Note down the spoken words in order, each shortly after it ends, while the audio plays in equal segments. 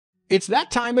It's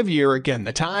that time of year again,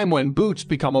 the time when boots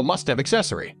become a must-have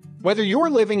accessory. Whether you're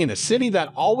living in a city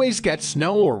that always gets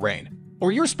snow or rain,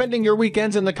 or you're spending your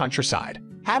weekends in the countryside,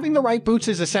 having the right boots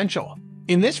is essential.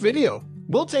 In this video,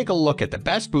 we'll take a look at the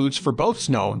best boots for both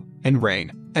snow and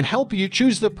rain, and help you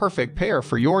choose the perfect pair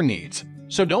for your needs.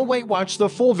 So don't wait, watch the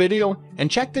full video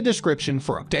and check the description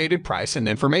for updated price and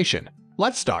information.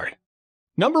 Let's start.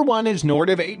 Number 1 is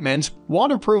NORTIV 8 Men's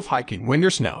Waterproof Hiking Winter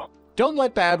Snow. Don't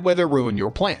let bad weather ruin your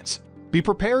plans. Be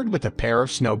prepared with a pair of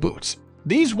snow boots.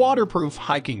 These waterproof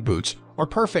hiking boots are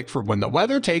perfect for when the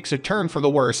weather takes a turn for the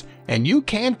worse and you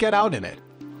can't get out in it.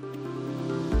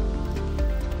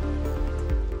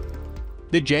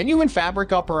 The genuine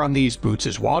fabric upper on these boots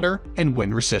is water and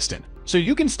wind resistant, so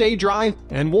you can stay dry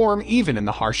and warm even in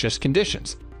the harshest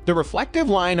conditions. The reflective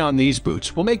line on these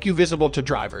boots will make you visible to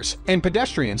drivers and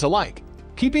pedestrians alike,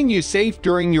 keeping you safe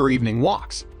during your evening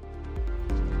walks.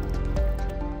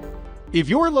 If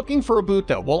you're looking for a boot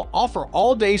that will offer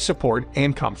all-day support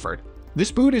and comfort, this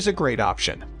boot is a great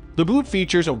option. The boot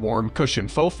features a warm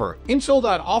cushioned faux fur insole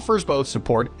that offers both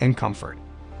support and comfort.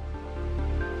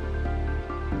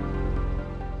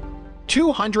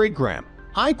 200-gram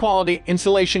high-quality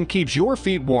insulation keeps your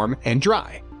feet warm and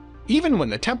dry, even when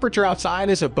the temperature outside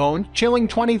is a bone-chilling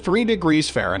 23 degrees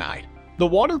Fahrenheit. The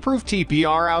waterproof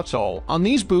TPR outsole on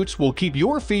these boots will keep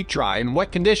your feet dry in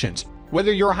wet conditions,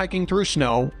 whether you're hiking through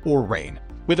snow or rain.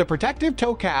 With a protective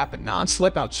toe cap and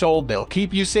non-slip outsole, they'll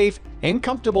keep you safe and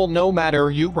comfortable no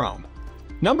matter you roam.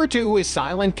 Number 2 is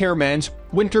SILENTCARE Men's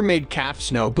Winter Mid-Calf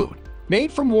Snow Boot. Made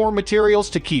from warm materials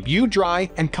to keep you dry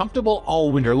and comfortable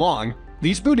all winter long,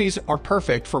 these booties are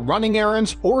perfect for running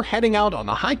errands or heading out on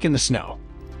a hike in the snow.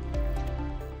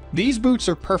 These boots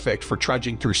are perfect for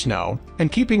trudging through snow and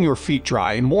keeping your feet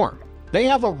dry and warm. They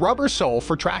have a rubber sole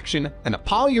for traction and a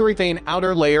polyurethane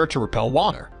outer layer to repel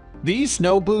water. These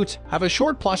snow boots have a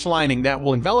short plush lining that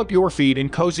will envelop your feet in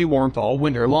cozy warmth all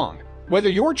winter long. Whether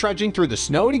you're trudging through the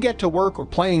snow to get to work or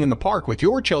playing in the park with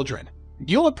your children,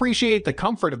 you'll appreciate the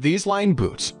comfort of these lined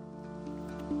boots.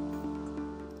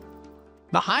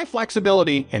 The high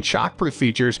flexibility and shockproof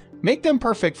features make them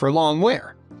perfect for long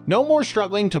wear. No more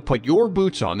struggling to put your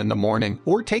boots on in the morning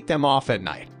or take them off at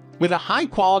night. With a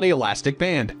high-quality elastic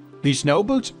band, these snow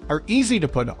boots are easy to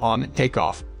put on and take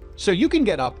off, so you can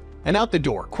get up and out the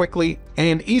door quickly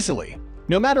and easily.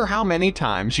 No matter how many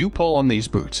times you pull on these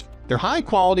boots, their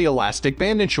high-quality elastic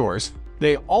band ensures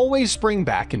they always spring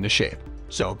back into shape.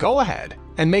 So go ahead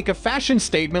and make a fashion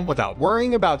statement without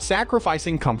worrying about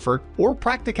sacrificing comfort or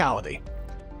practicality.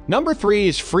 Number 3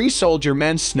 is Free Soldier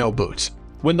Men's Snow Boots.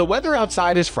 When the weather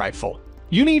outside is frightful,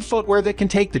 you need footwear that can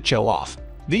take the chill off.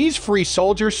 These Free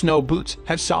Soldier snow boots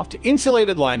have soft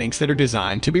insulated linings that are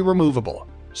designed to be removable.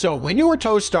 So when your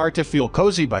toes start to feel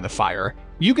cozy by the fire,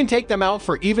 you can take them out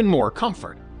for even more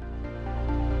comfort.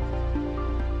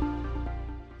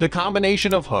 The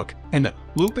combination of hook and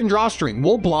loop and drawstring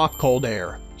will block cold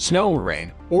air, snow,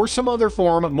 rain, or some other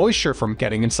form of moisture from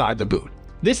getting inside the boot.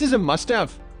 This is a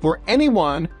must-have for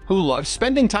anyone who loves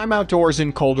spending time outdoors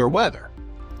in colder weather.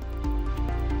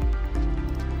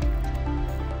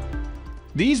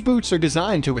 These boots are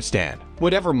designed to withstand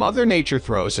whatever Mother Nature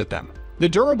throws at them. The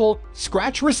durable,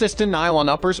 scratch-resistant nylon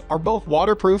uppers are both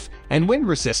waterproof and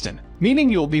wind-resistant, meaning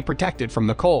you'll be protected from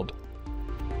the cold.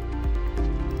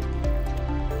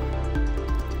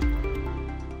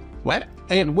 Wet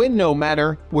and wind no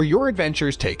matter where your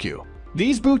adventures take you.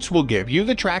 These boots will give you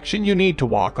the traction you need to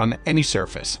walk on any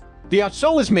surface. The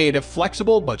outsole is made of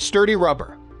flexible but sturdy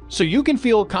rubber, so you can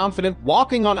feel confident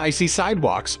walking on icy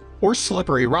sidewalks or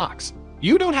slippery rocks.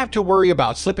 You don't have to worry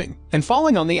about slipping and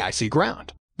falling on the icy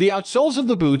ground. The outsoles of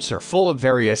the boots are full of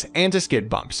various anti-skid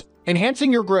bumps,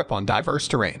 enhancing your grip on diverse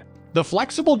terrain. The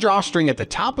flexible drawstring at the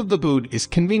top of the boot is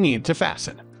convenient to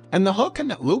fasten, and the hook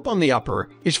and loop on the upper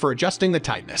is for adjusting the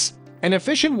tightness. An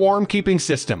efficient warm-keeping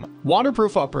system,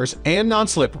 waterproof uppers, and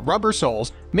non-slip rubber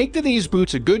soles make these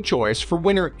boots a good choice for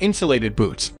winter insulated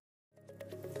boots.